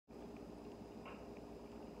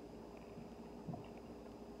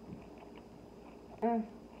Mm.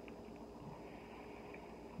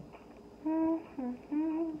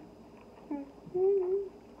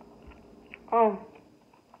 Oh.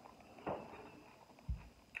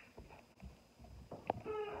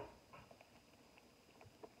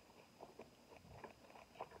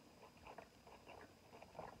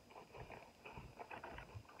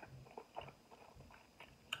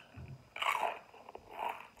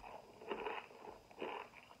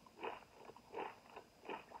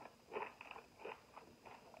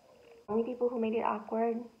 Only people who made it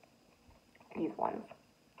awkward, these ones.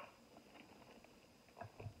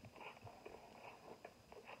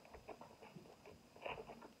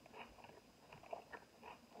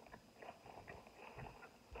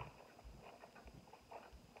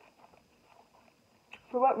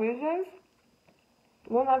 For what reasons?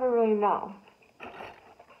 We'll never really know.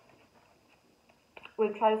 We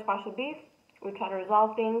try to squash the beef, we try to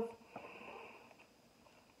resolve things,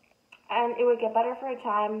 and it would get better for a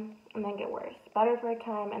time and then get worse. Better for a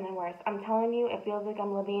time and then worse. I'm telling you, it feels like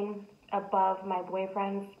I'm living above my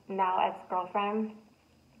boyfriend's now ex-girlfriend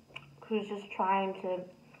who's just trying to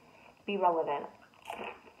be relevant.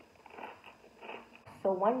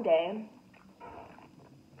 So one day,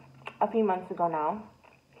 a few months ago now,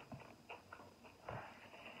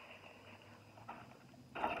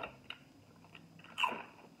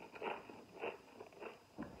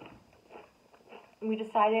 we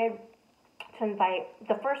decided to invite,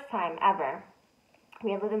 the first time ever,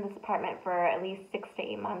 we had lived in this apartment for at least 6 to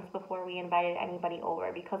 8 months before we invited anybody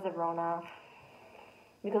over because of Rona,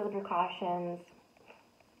 because of precautions,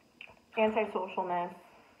 antisocialness.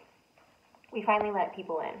 We finally let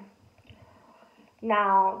people in.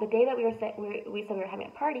 Now, the day that we said we were having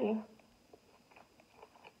a party,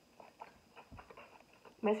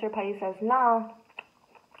 Mr. Petty says, no,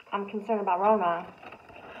 I'm concerned about Rona.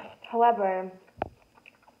 However,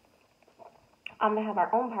 I'm going to have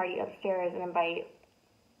our own party upstairs and invite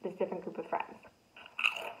this different group of friends.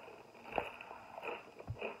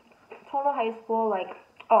 Total high school, like,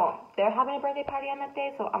 oh, they're having a birthday party on that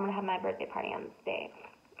day, so I'm going to have my birthday party on this day,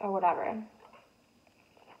 or whatever.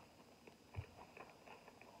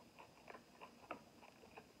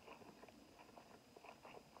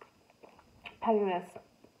 Pettiness,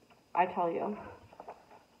 I tell you.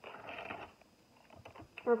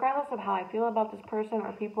 Regardless of how I feel about this person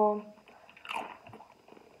or people,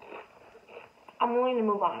 I'm willing to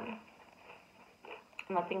move on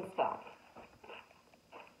and let things go.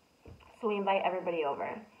 So we invite everybody over.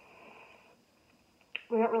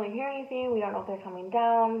 We don't really hear anything. We don't know if they're coming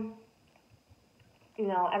down. You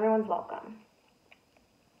know, everyone's welcome.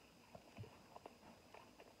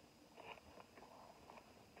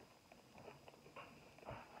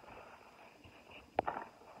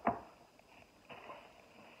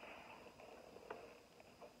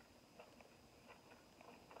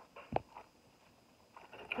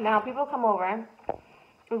 Now, people come over.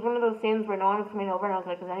 It was one of those scenes where no one was coming over, and I was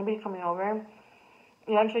like, is anybody coming over?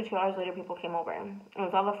 Eventually, 2 hours later, people came over. It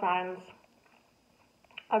was all the friends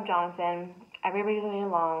of Jonathan. Everybody was getting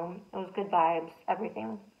along. It was good vibes,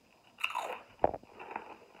 everything.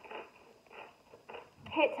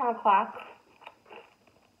 Hit 10 o'clock.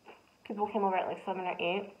 People came over at like 7 or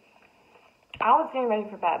 8. I was getting ready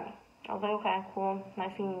for bed. I was like, okay, cool.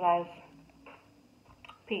 Nice seeing you guys.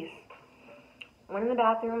 Peace. Went in the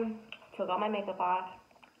bathroom, took all my makeup off,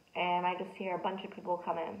 and I just hear a bunch of people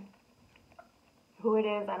come in. Who it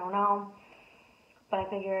is, I don't know, but I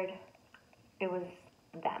figured it was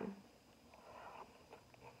them.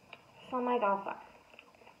 So I'm like, oh fuck.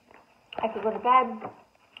 I could go to bed,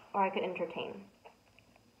 or I could entertain.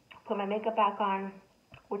 Put my makeup back on,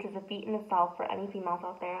 which is a feat in itself for any females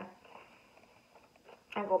out there,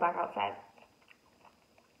 and go back outside.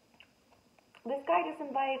 This guy just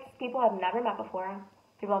invites people I've never met before,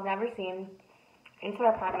 people I've never seen, into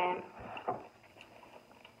our apartment.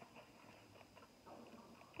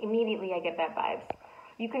 Immediately I get bad vibes.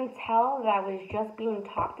 You can tell that I was just being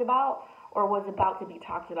talked about or was about to be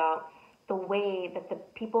talked about. The way that the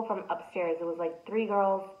people from upstairs, it was like 3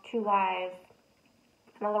 girls, 2 guys,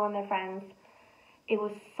 another one of their friends. It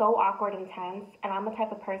was so awkward and tense, and I'm the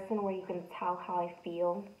type of person where you can tell how I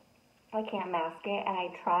feel. I can't mask it, and I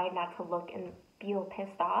tried not to look and feel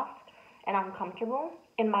pissed off and uncomfortable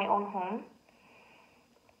in my own home.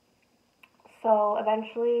 So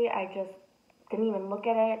eventually I just didn't even look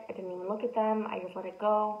at it. I didn't even look at them. I just let it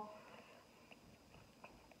go.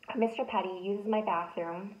 Mr. Petty uses my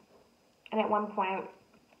bathroom, and at one point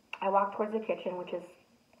I walk towards the kitchen, which is,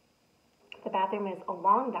 the bathroom is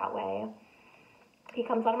along that way. He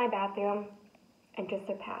comes out of my bathroom and just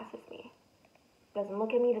surpasses me. Doesn't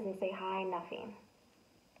look at me, doesn't say hi, nothing.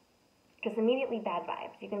 Just immediately bad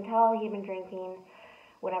vibes. You can tell he had been drinking,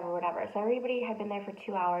 whatever, whatever. So everybody had been there for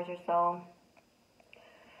 2 hours or so.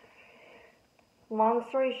 Long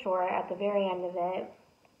story short, at the very end of it,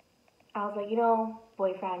 I was like, you know,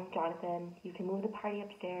 boyfriend, Jonathan, you can move the party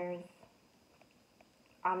upstairs.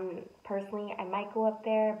 Personally, I might go up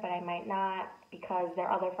there, but I might not because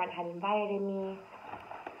their other friend had invited me.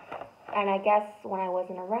 And I guess when I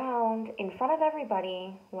wasn't around, in front of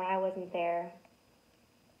everybody, when I wasn't there,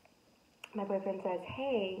 my boyfriend says,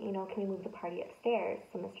 hey, you know, can we move the party upstairs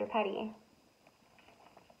to Mr. Petty?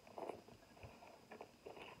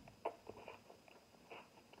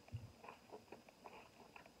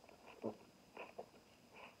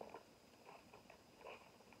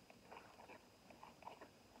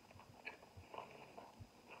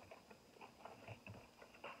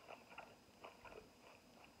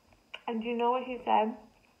 And do you know what he said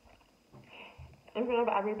in front of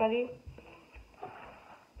everybody?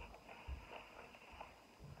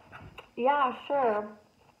 Yeah, sure,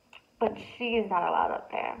 but she's not allowed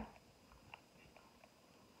up there.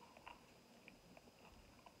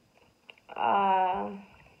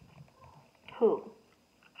 Who?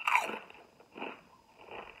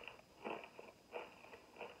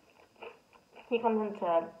 He comes into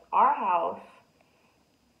our house,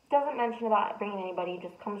 doesn't mention about bringing anybody,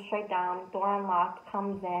 just comes straight down, door unlocked,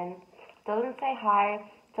 comes in, doesn't say hi,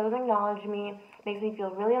 doesn't acknowledge me, makes me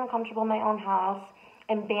feel really uncomfortable in my own house,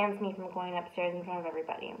 and bans me from going upstairs in front of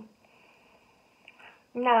everybody.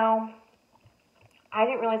 Now, I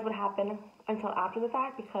didn't realize what happened until after the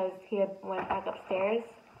fact because he had went back upstairs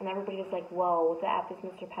and everybody was like, whoa, what the F is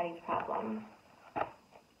Mr. Petty's problem?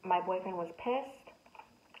 My boyfriend was pissed,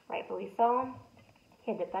 rightfully so.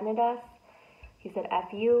 He had defended us. He said,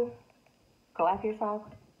 F you, go F yourself.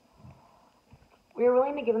 We were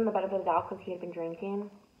willing to give him the benefit of the doubt because he had been drinking.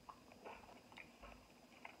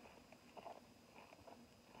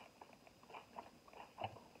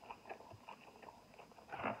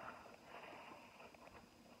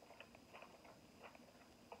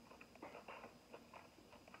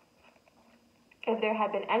 If there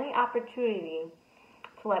had been any opportunity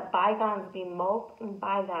to let bygones be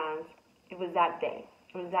bygones, it was that day.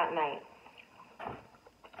 It was that night.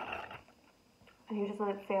 And he just let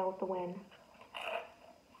it sail with the wind.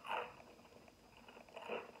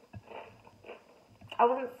 I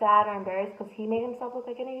wasn't sad or embarrassed because he made himself look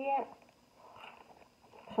like an idiot.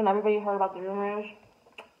 So when everybody heard about the rumors,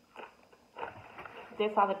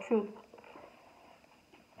 they saw the truth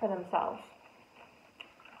for themselves.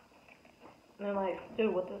 And they're like,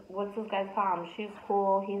 dude, what's this guy's problem? She's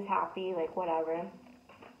cool, he's happy, like, whatever.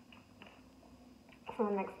 So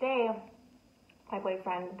the next day, my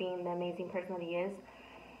boyfriend, being the amazing person that he is,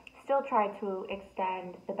 still tried to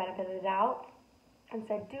extend the benefit of the doubt and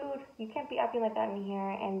said, dude, you can't be acting like that in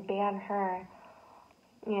here and ban her,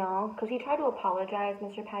 you know, because he tried to apologize,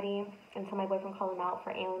 Mr. Petty, until my boyfriend called him out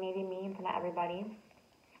for alienating me in front of everybody.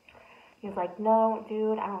 He was like, no,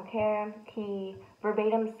 dude, I don't care. He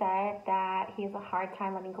verbatim said that he has a hard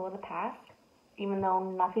time letting go of the past, even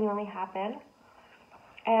though nothing really happened.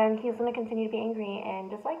 And he's going to continue to be angry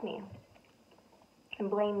and dislike me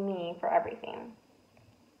and blame me for everything.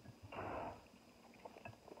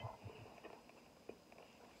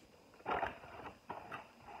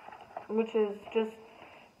 Which is just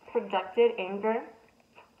projected anger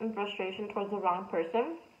and frustration towards the wrong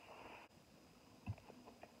person.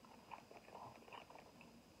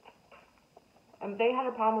 And if they had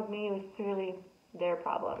a problem with me, it was clearly their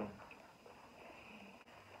problem.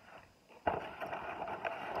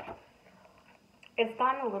 It's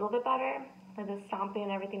gotten a little bit better. Like the stomping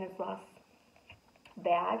and everything is less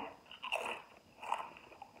bad.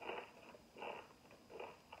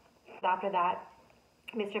 After that,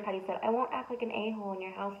 Mr. Petty said, I won't act like an a-hole in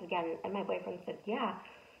your house again. And my boyfriend said, yeah,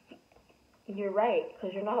 you're right,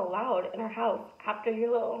 because you're not allowed in our house after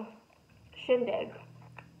your little shindig.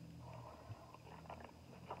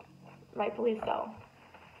 Rightfully so.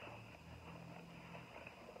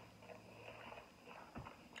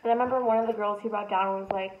 And I remember one of the girls who brought down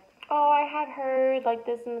was like, oh, I had heard like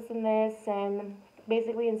this and this and this, and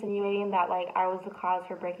basically insinuating that like I was the cause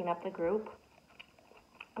for breaking up the group.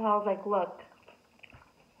 And I was like, look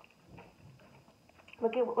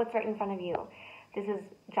at what's right in front of you. This is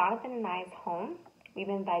Jonathan and I's home. We've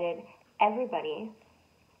invited everybody,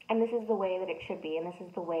 and this is the way that it should be, and this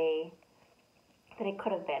is the way that it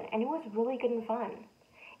could have been. And it was really good and fun.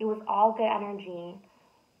 It was all good energy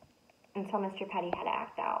until Mr. Petty had to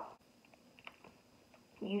act out.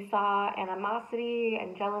 You saw animosity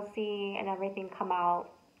and jealousy and everything come out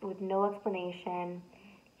with no explanation.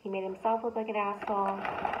 He made himself look like an asshole.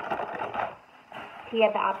 he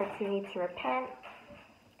had the opportunity to repent,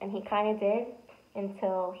 and he kind of did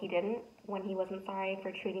until he didn't, when he wasn't sorry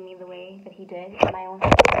for treating me the way that he did in my own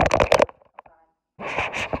house.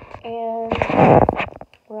 And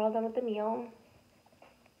we're all done with the meal.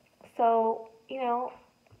 So, you know,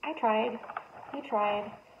 I tried. He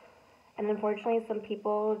tried. And unfortunately, some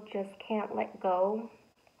people just can't let go.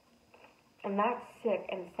 And that's sick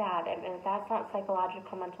and sad. And if that's not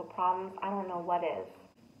psychological mental problems, I don't know what is.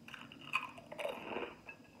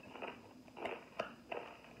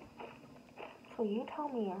 So you tell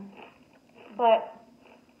me. But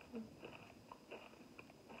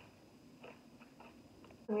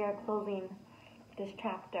we are closing this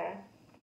chapter.